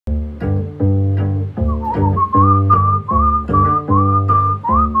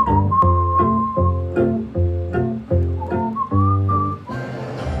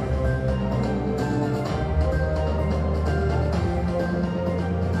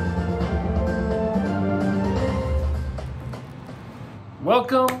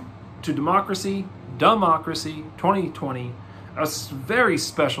Welcome to Dumbocracy 2020, a very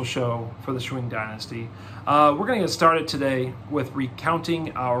special show for the Swing Dynasty. We're going to get started today with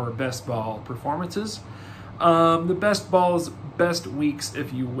recounting our best ball performances. The best balls, best weeks,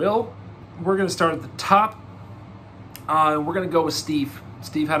 if you will. We're going to start at the top. We're going to go with Steve.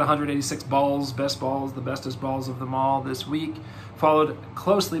 Steve had 186 balls, the bestest balls of them all this week, followed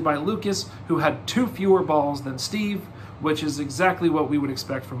closely by Lucas, who had 2 fewer balls than Steve, which is exactly what we would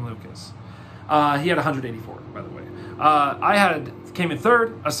expect from Lucas. He had 184, by the way. I came in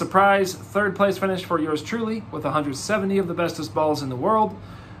third, a surprise third place finish for yours truly, with 170 of the bestest balls in the world.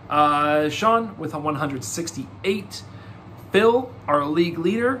 Sean with a 168. Phil, our league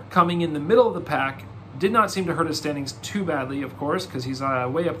leader, coming in the middle of the pack, did not seem to hurt his standings too badly, of course, because he's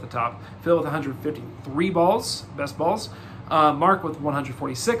way up the top. Phil with 153 balls, best balls. Mark with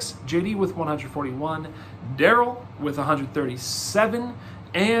 146, JD with 141, Daryl with 137,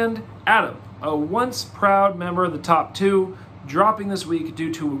 and Adam, a once proud member of the top 2, dropping this week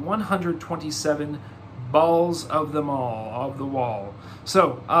due to 127 balls of them all, of the wall.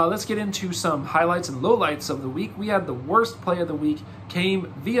 So let's get into some highlights and lowlights of the week. We had the worst play of the week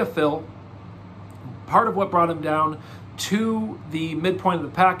came via Phil. Part of what brought him down to the midpoint of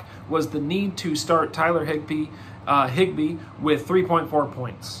the pack was the need to start Tyler Higbee with 3.4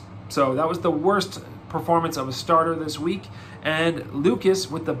 points. So that was the worst performance of a starter this week. And Lucas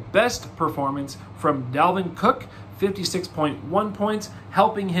with the best performance from Dalvin Cook, 56.1 points,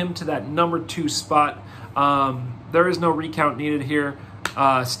 helping him to that number 2 spot. There is no recount needed here.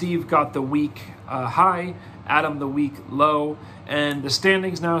 Steve got the week high, Adam the week low, and the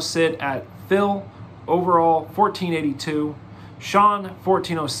standings now sit at Phil overall 1482, Sean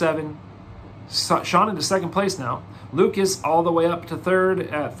 1407, Sean into second place now. Lucas all the way up to third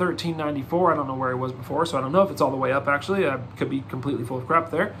at 1394. I don't know where he was before, so I don't know if it's all the way up, actually. I could be completely full of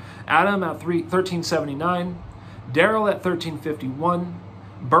crap there. Adam at 1379. Daryl at 1351.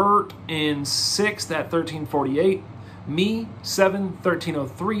 Bert in sixth at 1348. Me,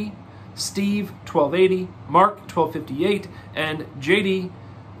 1303. Steve, 1280. Mark, 1258. And JD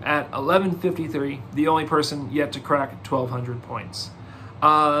at 1153, the only person yet to crack 1,200 points.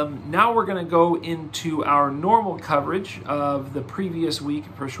 Now we're going to go into our normal coverage of the previous week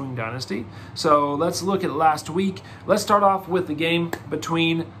for Swing Dynasty. So let's look at last week. Let's start off with the game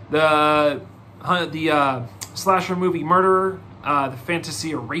between the slasher movie murderer, the fantasy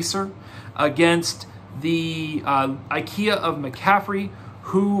eraser, against the IKEA of McCaffrey,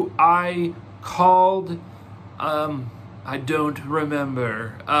 who I called... I don't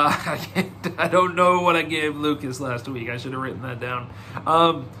remember. I don't know what I gave Lucas last week. I should have written that down.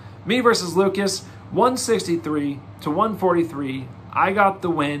 Me versus Lucas, 163 to 143. I got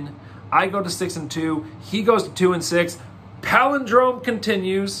the win. I go to 6-2. He goes to 2-6. Palindrome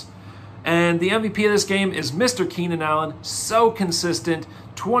continues. And the MVP of this game is Mr. Keenan Allen. So consistent.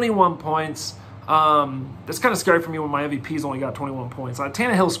 21 points. That's kind of scary for me when my MVP's only got 21 points.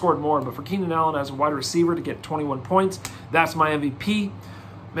 Tannehill scored more, but for Keenan Allen as a wide receiver to get 21 points, that's my MVP.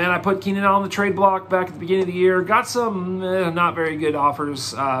 Man, I put Keenan Allen on the trade block back at the beginning of the year. Got some not very good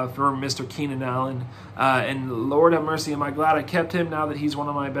offers for Mr. Keenan Allen. And Lord have mercy, am I glad I kept him now that he's one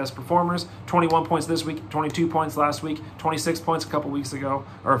of my best performers. 21 points this week, 22 points last week, 26 points a couple weeks ago,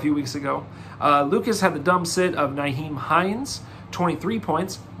 or a few weaks ago. Lucas had the dumb sit of Nyheim Hines, 23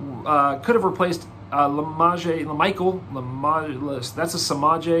 points. Could have replaced LaMichael. That's a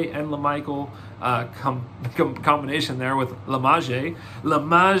Samaje and LaMichael combination there with Lamaje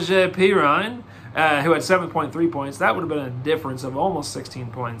Pirine, who had 7.3 points. That would have been a difference of almost 16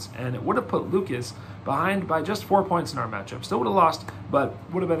 points, and it would have put Lucas behind by just 4 points in our matchup. Still would have lost, but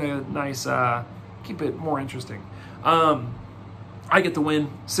would have been a nice, keep it more interesting. I get the win,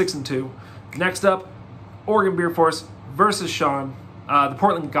 6-2. Next up, Oregon Beer Force versus Sean. The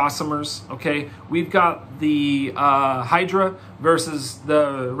Portland Gossomers, okay? We've got the Hydra versus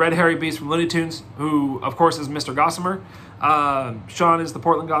the Red Hairy Beast from Looney Tunes, who, of course, is Mr. Gossamer. Sean is the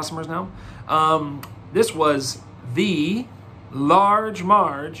Portland Gossomers now. This was the Large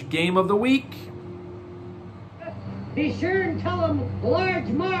Marge game of the week. Be sure and tell them Large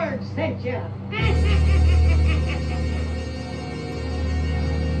Marge sent you.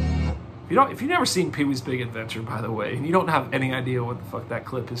 If you've never seen Pee-wee's Big Adventure, by the way, and you don't have any idea what the fuck that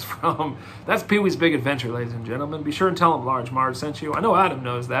clip is from, that's Pee-wee's Big Adventure, ladies and gentlemen. Be sure and tell him Large Marge sent you. I know Adam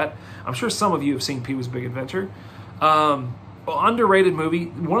knows that. I'm sure some of you have seen Pee-wee's Big Adventure. Underrated movie.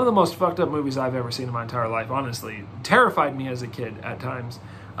 One of the most fucked up movies I've ever seen in my entire life, honestly. Terrified me as a kid at times.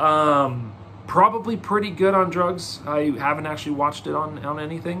 Probably pretty good on drugs. I haven't actually watched it on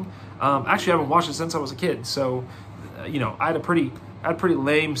anything. Actually, I haven't watched it since I was a kid. So, I had a pretty had pretty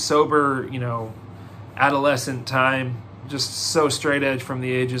lame, sober, adolescent time. Just so straight edge from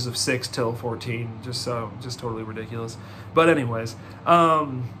the ages of 6 till 14. Just totally ridiculous. But anyways,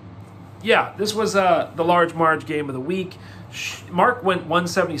 yeah, this was the large Marge game of the week. Mark went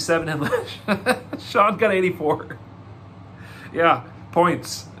 177 and Sean got 84. Yeah,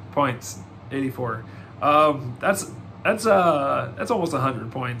 points, 84. That's almost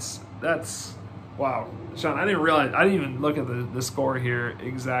 100 points. That's wow, Sean. I didn't even look at the score here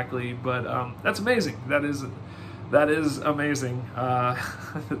exactly, but that's amazing. That is amazing.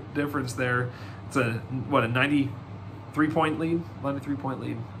 The difference there. It's a 93-point lead. 93-point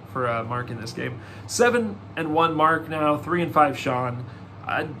lead for Mark in this game. 7-1 Mark now. 3-5 Sean.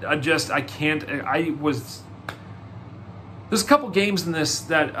 There's a couple games in this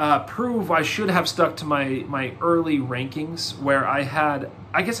that prove I should have stuck to my early rankings where I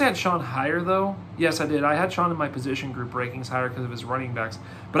guess I had Sean higher though. Yes, I did. I had Sean in my position group rankings higher because of his running backs.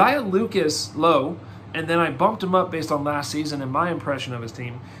 But I had Lucas low, and then I bumped him up based on last season and my impression of his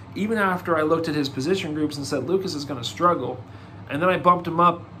team, even after I looked at his position groups and said Lucas is going to struggle. And then I bumped him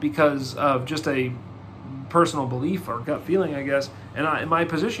up because of just a personal belief or gut feeling, I guess. And my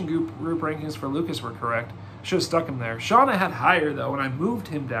position group rankings for Lucas were correct. Should have stuck him there. Sean I had higher, though, and I moved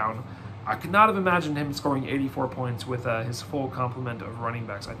him down. I could not have imagined him scoring 84 points with his full complement of running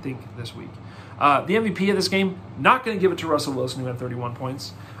backs, I think, this week. The MVP of this game, not going to give it to Russell Wilson, who had 31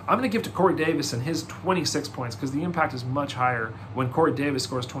 points. I'm going to give it to Corey Davis and his 26 points because the impact is much higher when Corey Davis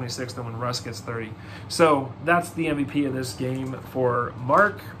scores 26 than when Russ gets 30. So that's the MVP of this game for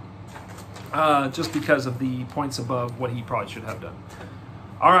Mark, just because of the points above what he probably should have done.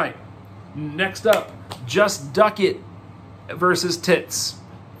 All right, next up, Just Duck It versus Tits.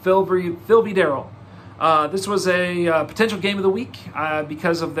 Phil v. Daryl. This was a potential game of the week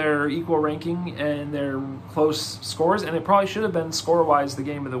because of their equal ranking and their close scores, and it probably should have been score-wise the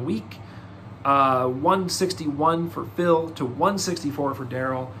game of the week. 161 for Phil to 164 for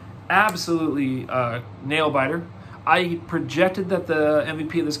Daryl. Absolutely nail-biter. I projected that the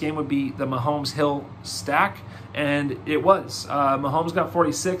MVP of this game would be the Mahomes-Hill stack, and it was. Mahomes got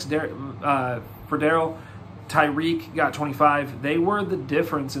 46 for Daryl. Tyreek got 25. They were the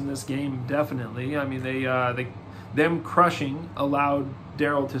difference in this game, definitely. I mean, them crushing allowed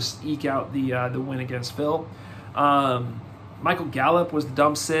Daryl to eke out the win against Phil. Michael Gallup was the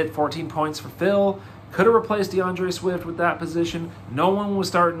dumb sit, 14 points for Phil. Could have replaced DeAndre Swift with that position. No one was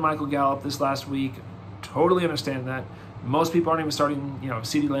starting Michael Gallup this last week. Totally understand that. Most people aren't even starting,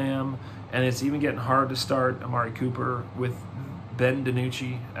 CeeDee Lamb, and it's even getting hard to start Amari Cooper with Ben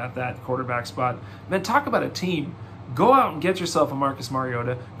DiNucci at that quarterback spot. Man, talk about a team. Go out and get yourself a Marcus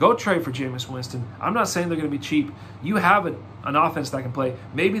Mariota. Go trade for Jameis Winston. I'm not saying they're going to be cheap. You have an offense that can play.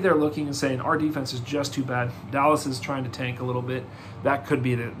 Maybe they're looking and saying, our defense is just too bad. Dallas is trying to tank a little bit. That could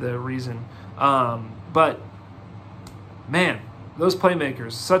be the reason. But, man, those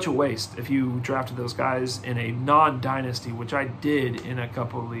playmakers, such a waste if you drafted those guys in a non-dynasty, which I did in a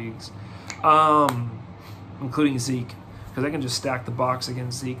couple of leagues, including Zeke, because I can just stack the box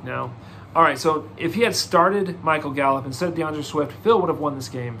against Zeke now. All right, so if he had started Michael Gallup instead of DeAndre Swift, Phil would have won this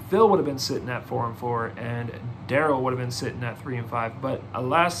game. Phil would have been sitting at 4-4, and Daryl would have been sitting at 3-5. But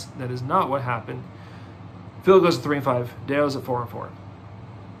alas, that is not what happened. Phil goes to 3-5. Daryl's at 4-4.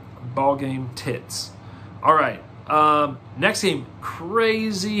 Ball game tits. All right, next game,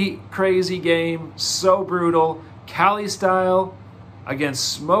 crazy game, so brutal. Cali style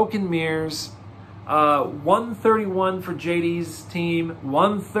against Smoke and Mirrors. 131 for JD's team,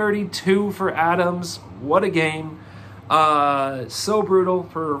 132 for Adams. What a game. So brutal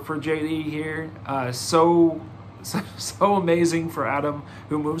for JD here. So amazing for Adam,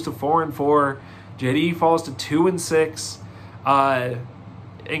 who moves to 4-4. JD falls to 2-6.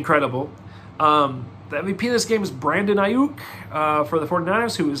 Incredible. The MVP of this game is Brandon Ayuk for the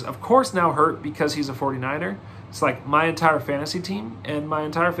 49ers, who is, of course, now hurt because he's a 49er. It's like my entire fantasy team and my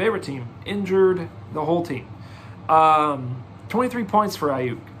entire favorite team. Injured the whole team. 23 points for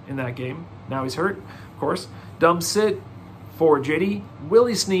Ayuk in that game. Now he's hurt, of course. Dumb sit for JD.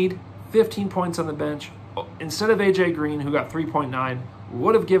 Willie Snead, 15 points on the bench. Instead of A.J. Green, who got 3.9,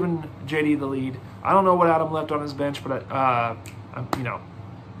 would have given JD the lead. I don't know what Adam left on his bench, but,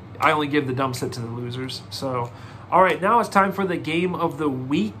 I only give the dumb sit to the losers. So, all right, now it's time for the game of the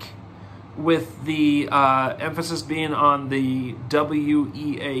week, with the emphasis being on the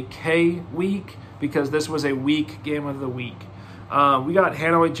WEAK week, because this was a weak game of the week. We got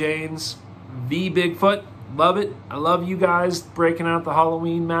Hanoi Janes v. Bigfoot. Love it. I love you guys breaking out the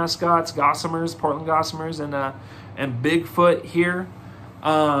Halloween mascots, Gossamers, Portland Gossamers, and Bigfoot here.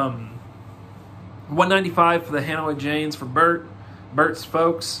 195 for the Hanoi Janes for Bert. Bert's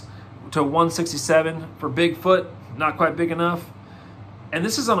folks to 167 for Bigfoot, not quite big enough. And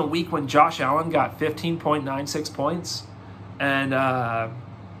this is on a week when Josh Allen got 15.96 points, and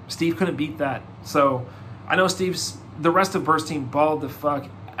Steve couldn't beat that. So I know the rest of Bert's team balled the fuck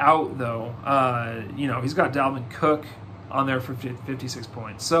out, though. He's got Dalvin Cook on there for 56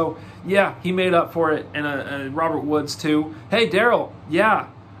 points. So, yeah, he made up for it. And Robert Woods, too. Hey, Daryl, yeah,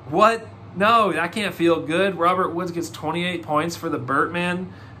 what? No, that can't feel good. Robert Woods gets 28 points for the Bertman.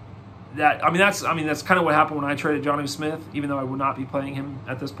 That's kind of what happened when I traded Johnny Smith, even though I would not be playing him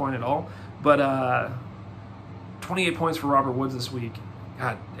at this point at all. But 28 points for Robert Woods this week.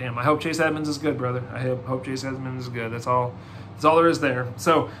 God damn, I hope Chase Edmonds is good, brother. I hope Chase Edmonds is good. That's all there is there.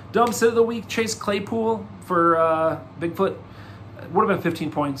 So, dumb sit of the week, Chase Claypool for Bigfoot. Would have been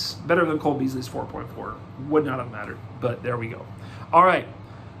 15 points. Better than Cole Beasley's 4.4. Would not have mattered, but there we go. All right,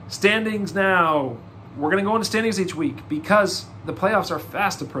 standings now. We're going to go into standings each week because the playoffs are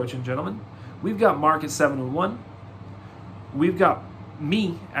fast approaching, gentlemen. We've got Mark at 7-1. We've got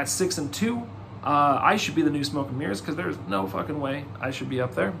me at 6-2. I should be the new Smoke and Mirrors because there's no fucking way I should be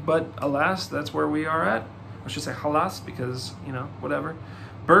up there. But alas, that's where we are at. I should say halas because, whatever.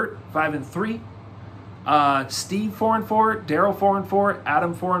 Bert, 5-3. Steve, 4-4. Daryl, 4-4.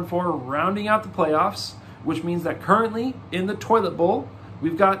 Adam, 4-4. Rounding out the playoffs, which means that currently in the toilet bowl,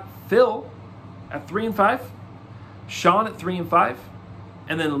 we've got Phil at 3-5. Sean at 3-5.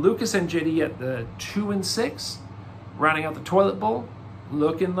 And then Lucas and JD at the 2-6. Rounding out the toilet bowl.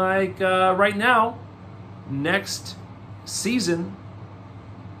 Looking like right now, next season.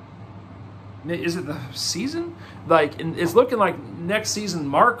 Is it the season? It's looking like next season,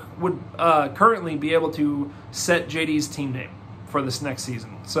 Mark would currently be able to set JD's team name for this next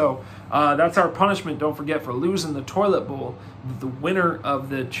season. So that's our punishment. Don't forget, for losing the toilet bowl, the winner of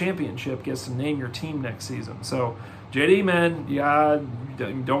the championship gets to name your team next season. So JD, man, you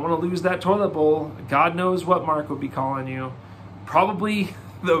don't want to lose that toilet bowl. God knows what Mark would be calling you. Probably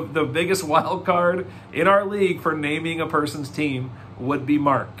the biggest wild card in our league for naming a person's team would be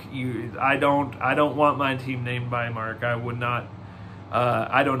Mark. I don't want my team named by Mark. I would not.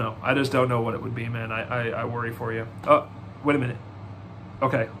 I don't know. I just don't know what it would be, man. I worry for you. Oh, wait a minute.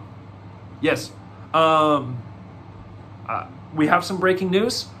 Okay. Yes. We have some breaking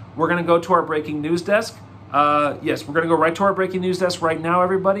news. We're going to go to our breaking news desk. Yes, we're going to go right to our breaking news desk right now,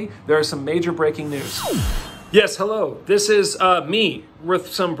 everybody. There is some major breaking news. Yes, hello. This is me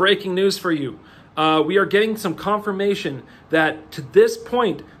with some breaking news for you. We are getting some confirmation that to this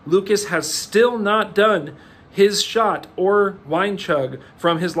point, Lucas has still not done his shot or wine chug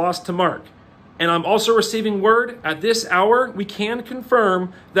from his loss to Mark. And I'm also receiving word at this hour, we can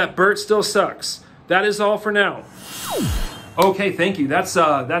confirm that Bert still sucks. That is all for now. Okay, thank you. That's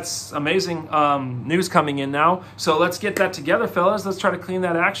amazing news coming in now. So let's get that together, fellas. Let's try to clean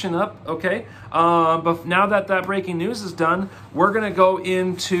that action up, okay? But now that breaking news is done, we're going to go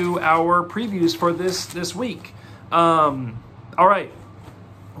into our previews for this week. All right,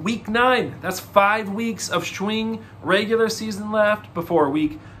 week 9. That's 5 weeks of Schwing regular season left before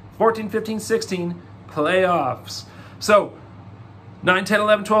week 14, 15, 16 playoffs. So 9, 10,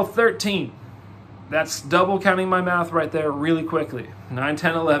 11, 12, 13. That's double counting my math right there really quickly. 9,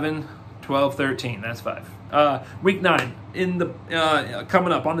 10, 11, 12, 13. That's 5. Week 9 in the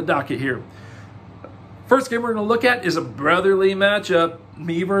coming up on the docket here. First game we're going to look at is a brotherly matchup.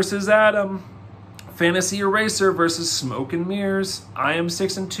 Me versus Adam. Fantasy Eraser versus Smoke and Mirrors. I am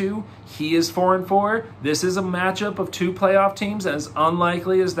 6-2. He is 4-4. This is a matchup of 2 playoff teams, as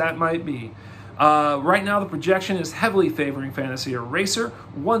unlikely as that might be. Right now, the projection is heavily favoring Fantasy Eraser,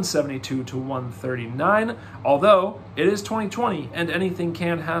 172 to 139, although it is 2020 and anything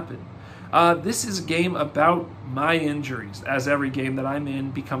can happen. This is a game about my injuries, as every game that I'm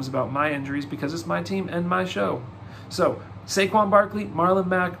in becomes about my injuries because it's my team and my show. So, Saquon Barkley, Marlon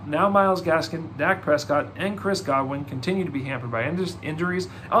Mack, now Myles Gaskin, Dak Prescott, and Chris Godwin continue to be hampered by injuries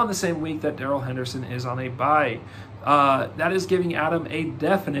on the same week that Darrell Henderson is on a bye. That is giving Adam a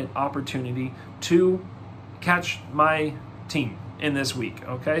definite opportunity to catch my team in this week,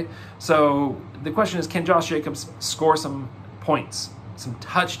 okay? So the question is, can Josh Jacobs score some points? Some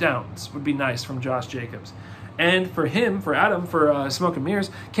touchdowns would be nice from Josh Jacobs. And for him, for Adam, for Smoke and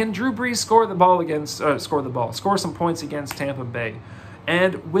Mirrors, can Drew Brees score some points against Tampa Bay?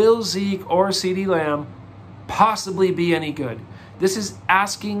 And will Zeke or CeeDee Lamb possibly be any good? This is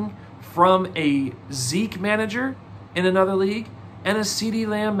asking from a Zeke manager in another league and a CeeDee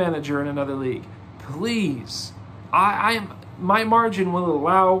Lamb manager in another league. Please, my margin will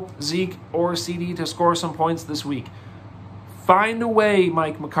allow Zeke or CeeDee to score some points this week. Find a way,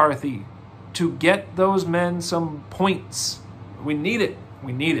 Mike McCarthy, to get those men some points, We need it.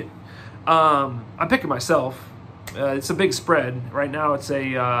 We need it. I'm picking myself. It's a big spread. Right now it's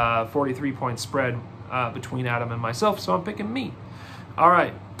a 43-point spread between Adam and myself, so I'm picking me. All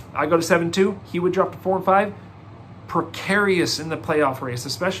right. I go to 7-2. He would drop to 4-5. Precarious in the playoff race,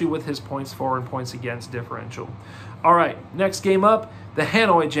 especially with his points for and points against differential. All right, next game up, the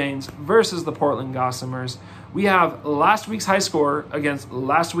Hanoi Janes versus the Portland Gossamers. We have last week's high score against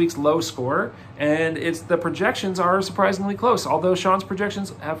last week's low score, and the projections are surprisingly close, although Sean's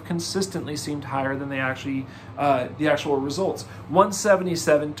projections have consistently seemed higher than the actual results.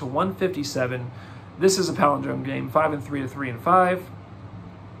 177 to 157. This is a palindrome game, 5-3 to 3-5.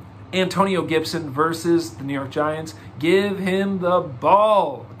 Antonio Gibson versus the New York Giants. Give him the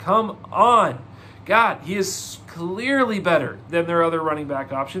ball. Come on. God, he is clearly better than their other running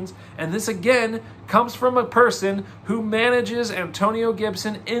back options. And this, again, comes from a person who manages Antonio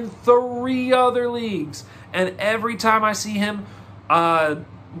Gibson in 3 other leagues. And every time I see him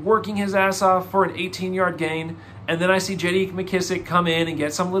working his ass off for an 18-yard gain, and then I see J.D. McKissic come in and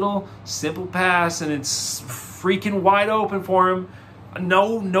get some little simple pass, and it's freaking wide open for him.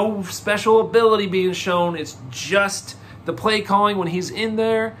 No special ability being shown. It's just the play calling when he's in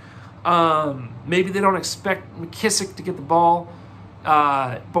there. Maybe they don't expect McKissic to get the ball.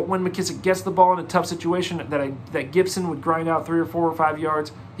 But when McKissic gets the ball in a tough situation that Gibson would grind out 3 or 4 or 5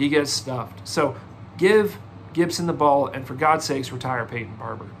 yards, he gets stuffed. So give Gibson the ball, and for God's sakes, retire Peyton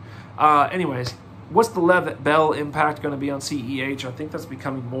Barber. Anyways, what's the Lev Bell impact going to be on CEH? I think that's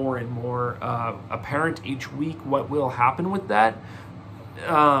becoming more and more apparent each week what will happen with that.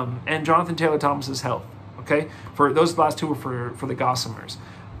 And Jonathan Taylor Thomas's health. Okay, for those last two are for the Gossamers.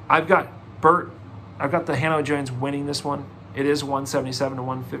 I've got the Hanoi Giants winning this one. It is 177 to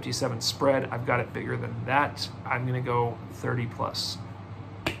 157 spread. I've got it bigger than that. I'm going to go 30 plus.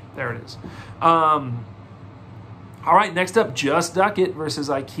 There it is. All right, next up, Just Duckett versus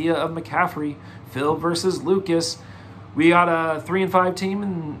IKEA of McCaffrey. Phil versus Lucas. We got a 3-5 team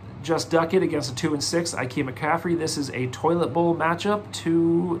and Just Duckett against a 2-6 IKEA McCaffrey. This is a toilet bowl matchup.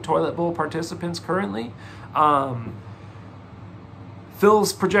 2 toilet bowl participants currently.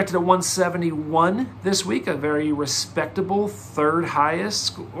 Phil's projected at 171 this week, a very respectable 3rd highest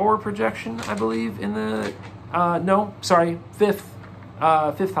score projection, I believe, in the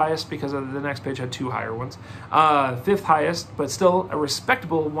fifth highest, because of the next page had 2 higher ones. 5th highest, but still a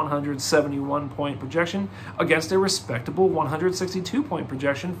respectable 171-point projection against a respectable 162-point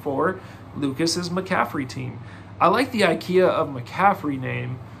projection for Lucas's McCaffrey team. I like the IKEA of McCaffrey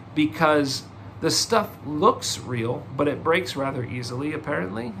name because the stuff looks real, but it breaks rather easily,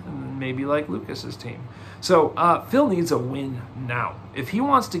 apparently, and maybe like Lucas's team. So Phil needs a win now. If he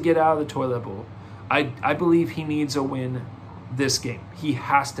wants to get out of the toilet bowl, I believe he needs a win this game. He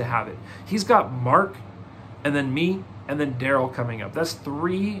has to have it. He's got Mark, and then me, and then Daryl coming up. That's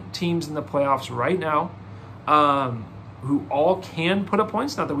 3 teams in the playoffs right now who all can put up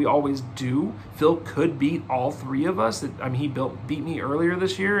points. Not that we always do. Phil could beat all 3 of us. I mean, he beat me earlier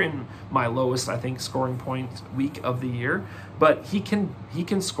this year in my lowest, I think, scoring point week of the year. But he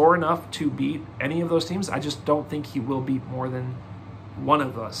can score enough to beat any of those teams. I just don't think he will beat more than one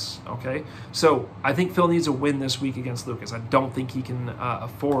of us, okay? So I think Phil needs a win this week against Lucas. I don't think he can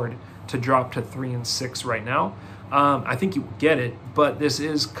afford to drop to 3-6 right now. I think he will get it, but this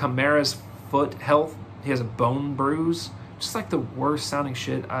is Kamara's foot health. He has a bone bruise, just like the worst sounding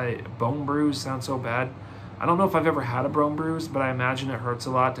shit. Bone bruise sounds so bad. I don't know if I've ever had a bone bruise, but I imagine it hurts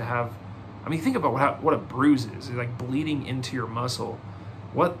a lot to have. I mean, think about what a bruise is. It's like bleeding into your muscle.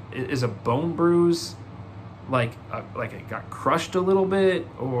 What is a bone bruise? Like it got crushed a little bit,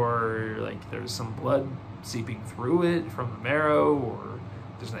 or like there's some blood seeping through it from the marrow, or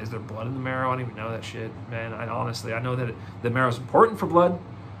is there blood in the marrow? I don't even know that shit, man. I know that the marrow is important for blood.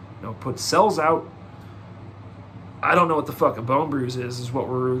 Put cells out. I don't know what the fuck a bone bruise is what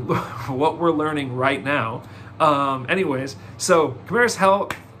we're learning right now. Anyways, so Kamara's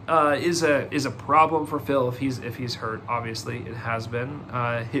health is a problem for Phil if he's hurt. Obviously, it has been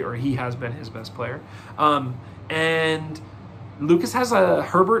he has been his best player. And Lucas has a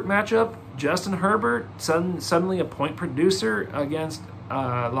Herbert matchup. Justin Herbert, suddenly a point producer against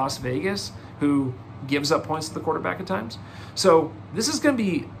Las Vegas, who gives up points to the quarterback at times. So this is going to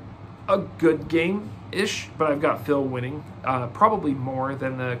be a good game-ish, but I've got Phil winning, probably more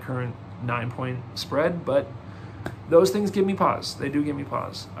than the current 9-point spread, but those things give me pause. They do give me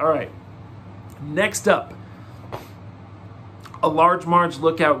pause. All right. Next up, a large Marge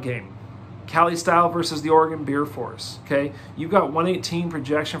lookout game. Cali Style versus the Oregon Beer Force. Okay, you've got 118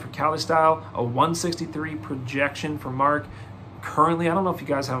 projection for Cali Style, a 163 projection for Mark. currently, I don't know if you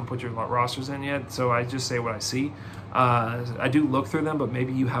guys haven't put your rosters in yet, so I just say what I see. I do look through them, but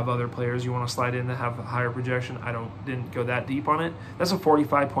maybe you have other players you want to slide in that have a higher projection. Didn't go that deep on it. That's a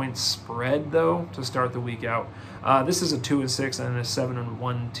 45-point spread, though, to start the week out. This is a 2-6 and a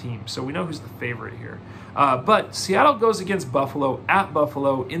 7-1 team, so we know who's the favorite here. But Seattle goes against Buffalo at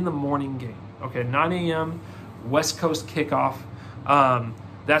Buffalo in the morning game. Okay, 9 a.m. West Coast kickoff.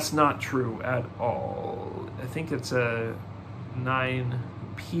 That's not true at all. I think it's a 9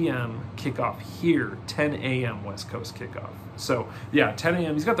 p.m. kickoff here, 10 a.m. West Coast kickoff. So, yeah, 10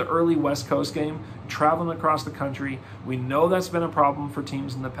 a.m. He's got the early West Coast game, traveling across the country. We know that's been a problem for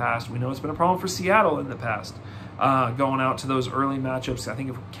teams in the past. We know it's been a problem for Seattle in the past, going out to those early matchups. I think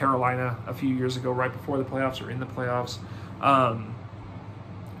of Carolina a few years ago, right before the playoffs or in the playoffs.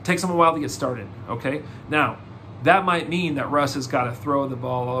 Takes them a while to get started, okay? Now, that might mean that Russ has got to throw the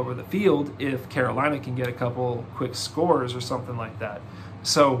ball all over the field if Carolina can get a couple quick scores or something like that.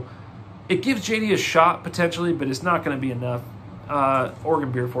 So it gives JD a shot potentially, but it's not going to be enough.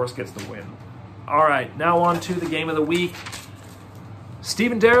 Oregon Beer Force gets the win. All right, now on to the game of the week.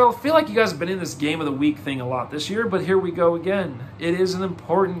 Steve and Daryl, I feel like you guys have been in this game of the week thing a lot this year, but here we go again. It is an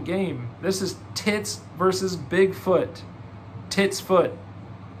important game. This is Tits versus Bigfoot. Tits foot.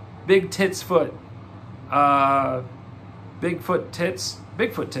 Big Tits foot. Bigfoot Tits.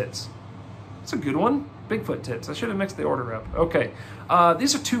 Bigfoot Tits. That's a good one. Bigfoot Tits. I should have mixed the order up. Okay.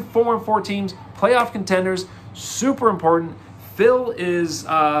 These are two 4-4 teams, playoff contenders, super important. Phil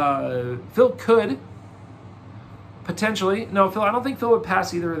could potentially, no, Phil, I don't think Phil would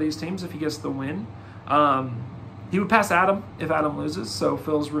pass either of these teams if he gets the win. He would pass Adam if Adam loses, so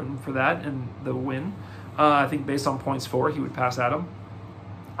Phil's rooting for that and the win. I think based on points for, he would pass Adam.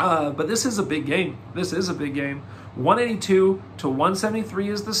 But this is a big game. This is a big game. 182 to 173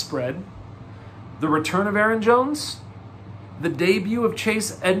 is the spread. The return of Aaron Jones, the debut of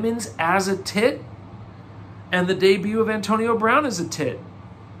Chase Edmonds as a tit, and the debut of Antonio Brown as a tit.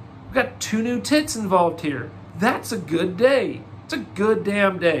 We've got two new tits involved here. That's a good day. It's a good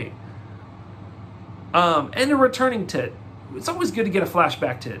damn day. And a returning tit. It's always good to get a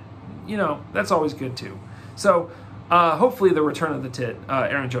flashback tit. You know, that's always good too. So, hopefully the return of the tit,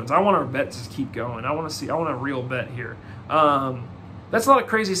 Aaron Jones. I want our bet to keep going. I want a real bet here. That's a lot of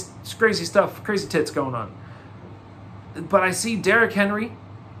crazy stuff, crazy tits going on. But I see Derrick Henry,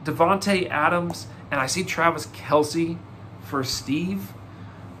 Devontae Adams, and I see Travis Kelce for Steve.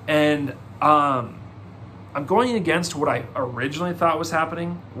 And I'm going against what I originally thought was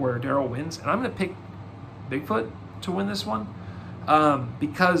happening, where Daryl wins. And I'm going to pick Bigfoot to win this one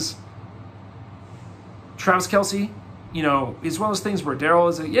because Travis Kelce, you know, is one of those things where Daryl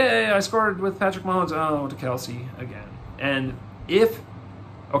is like, yay, I scored with Patrick Mahomes. Oh, to Kelce again. And if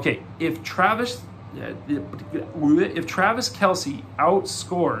Travis Kelce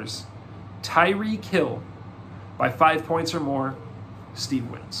outscores Tyreek Hill by 5 points or more, Steve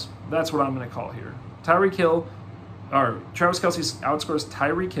wins. That's what I'm going to call here. Travis Kelce outscores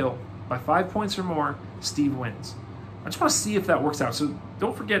Tyreek Hill by 5 points or more, Steve wins. I just want to see if that works out. So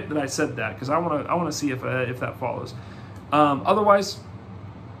don't forget that I said that, because I want to see if that follows. Otherwise,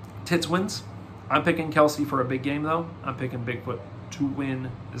 Tits wins. I'm picking Kelce for a big game, though. I'm picking Bigfoot to win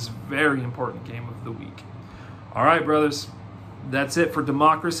this very important game of the week. All right, brothers. That's it for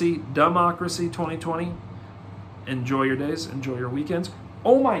Dumbocracy 2020. Enjoy your days. Enjoy your weekends.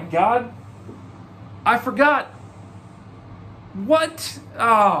 Oh, my God. I forgot. What?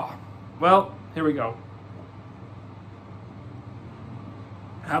 Oh. Well, here we go.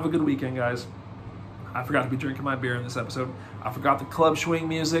 Have a good weekend, guys. I forgot to be drinking my beer in this episode. I forgot the club swing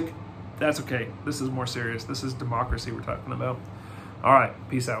music. That's okay. This is more serious. This is Dumbocracy we're talking about. All right.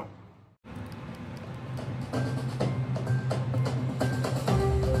 Peace out.